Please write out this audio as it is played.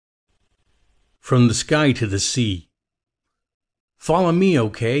From the Sky to the Sea. Follow me,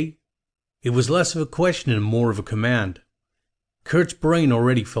 okay? It was less of a question and more of a command. Kurt's brain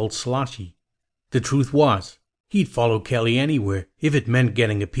already felt sloshy. The truth was, he'd follow Kelly anywhere if it meant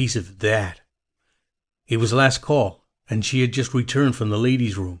getting a piece of that. It was last call, and she had just returned from the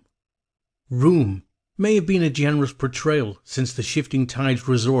ladies' room. Room may have been a generous portrayal, since the Shifting Tides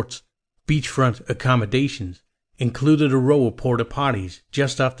Resort's beachfront accommodations included a row of porta potties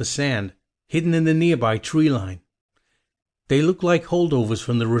just off the sand, hidden in the nearby tree line. They looked like holdovers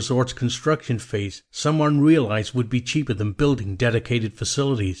from the resort's construction phase someone realized would be cheaper than building dedicated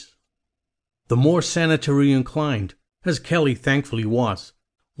facilities. The more sanitary inclined, as Kelly thankfully was,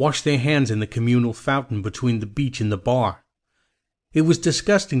 washed their hands in the communal fountain between the beach and the bar. It was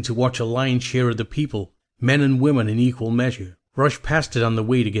disgusting to watch a lion's share of the people, men and women in equal measure, rush past it on the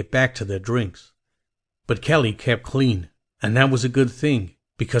way to get back to their drinks. But Kelly kept clean, and that was a good thing,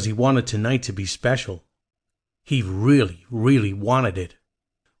 because he wanted tonight to be special. He really, really wanted it.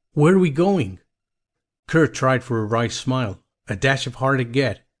 Where are we going? Kurt tried for a wry smile, a dash of hard to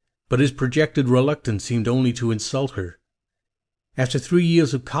get, but his projected reluctance seemed only to insult her. After 3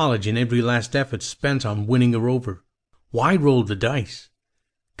 years of college and every last effort spent on winning her over, why roll the dice?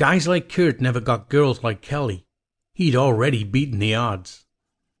 Guys like Kurt never got girls like Kelly. He'd already beaten the odds.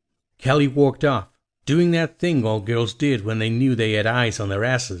 Kelly walked off, doing that thing all girls did when they knew they had eyes on their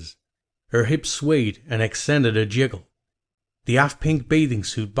asses. Her hips swayed and accented a jiggle. The off-pink bathing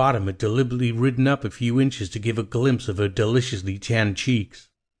suit bottom had deliberately ridden up a few inches to give a glimpse of her deliciously tanned cheeks.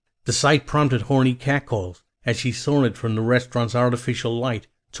 The sight prompted horny catcalls as she sauntered from the restaurant's artificial light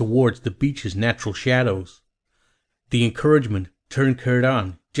towards the beach's natural shadows. The encouragement turned Kurt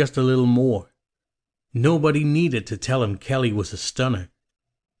on just a little more. Nobody needed to tell him Kelly was a stunner,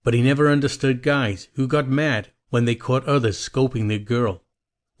 but he never understood guys who got mad when they caught others scoping their girl.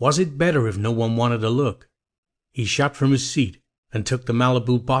 Was it better if no one wanted to look? He shot from his seat and took the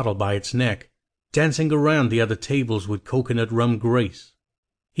Malibu bottle by its neck, dancing around the other tables with coconut rum grace.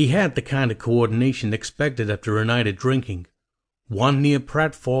 He had the kind of coordination expected after a night of drinking, one near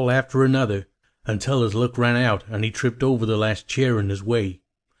pratfall after another, until his luck ran out and he tripped over the last chair in his way.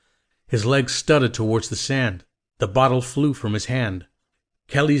 His legs stuttered towards the sand. The bottle flew from his hand.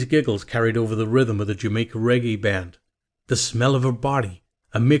 Kelly's giggles carried over the rhythm of the Jamaica reggae band. The smell of her body,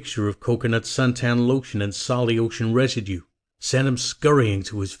 a mixture of coconut suntan lotion and salty ocean residue, sent him scurrying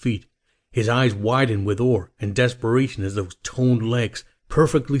to his feet. His eyes widened with awe and desperation as those toned legs,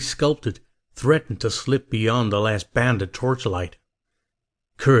 perfectly sculpted, threatened to slip beyond the last band of torchlight.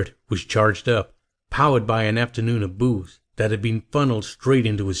 Kurt was charged up, powered by an afternoon of booze that had been funneled straight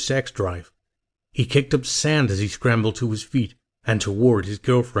into his sex drive. He kicked up sand as he scrambled to his feet and toward his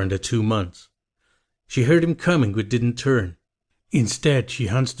girlfriend of 2 months. She heard him coming but didn't turn. Instead, she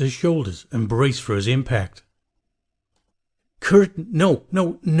hunched her shoulders and braced for his impact. Kurt, no!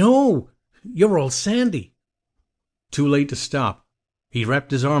 You're all sandy. Too late to stop. He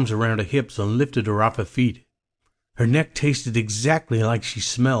wrapped his arms around her hips and lifted her off her feet. Her neck tasted exactly like she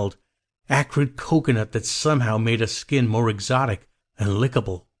smelled, acrid coconut that somehow made her skin more exotic and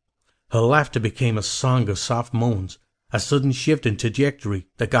lickable. Her laughter became a song of soft moans, a sudden shift in trajectory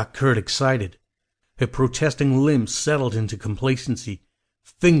that got Kurt excited. Her protesting limbs settled into complacency.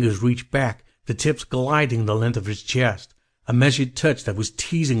 Fingers reached back, the tips gliding the length of his chest, a measured touch that was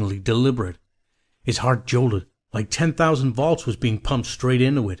teasingly deliberate. His heart jolted, like 10,000 volts was being pumped straight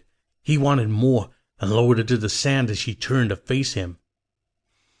into it. He wanted more, and lowered her to the sand as she turned to face him.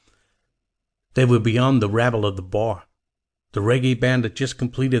 They were beyond the rabble of the bar. The reggae band had just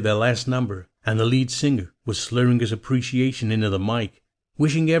completed their last number, and the lead singer was slurring his appreciation into the mic,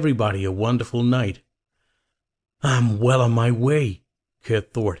 wishing everybody a wonderful night. I'm well on my way,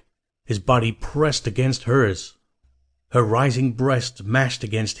 Kurt thought, his body pressed against hers. Her rising breast mashed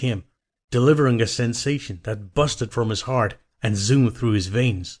against him, delivering a sensation that busted from his heart and zoomed through his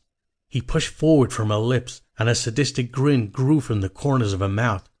veins. He pushed forward from her lips, and a sadistic grin grew from the corners of her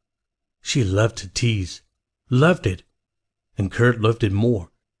mouth. She loved to tease, loved it, and Kurt loved it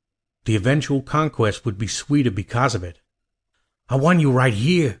more. The eventual conquest would be sweeter because of it. I want you right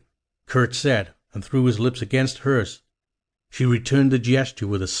here, Kurt said, and threw his lips against hers. She returned the gesture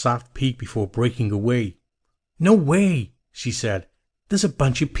with a soft peek before breaking away. No way, she said. There's a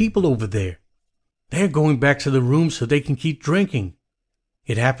bunch of people over there. They're going back to the room so they can keep drinking.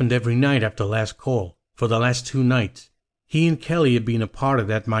 It happened every night after last call, for the last 2 nights. He and Kelly had been a part of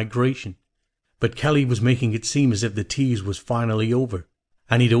that migration, but Kelly was making it seem as if the tease was finally over,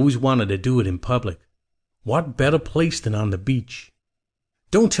 and he'd always wanted to do it in public. What better place than on the beach?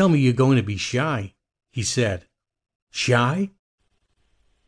 Don't tell me you're going to be shy, he said. Shy?